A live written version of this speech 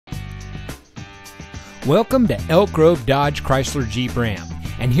Welcome to Elk Grove Dodge Chrysler Jeep Ram,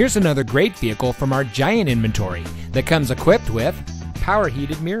 and here's another great vehicle from our giant inventory that comes equipped with power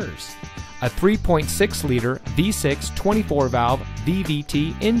heated mirrors, a 3.6-liter V6 24-valve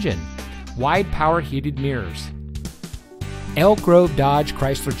VVT engine, wide power heated mirrors. Elk Grove Dodge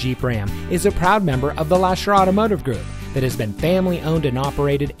Chrysler Jeep Ram is a proud member of the Lasher Automotive Group that has been family owned and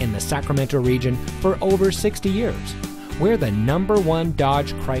operated in the Sacramento region for over 60 years. We're the #1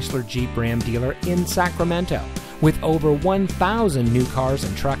 Dodge Chrysler Jeep Ram dealer in Sacramento, with over 1,000 new cars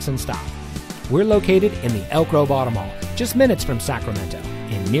and trucks in stock. We're located in the Elk Grove Auto Mall, just minutes from Sacramento,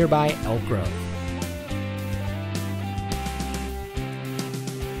 in nearby Elk Grove.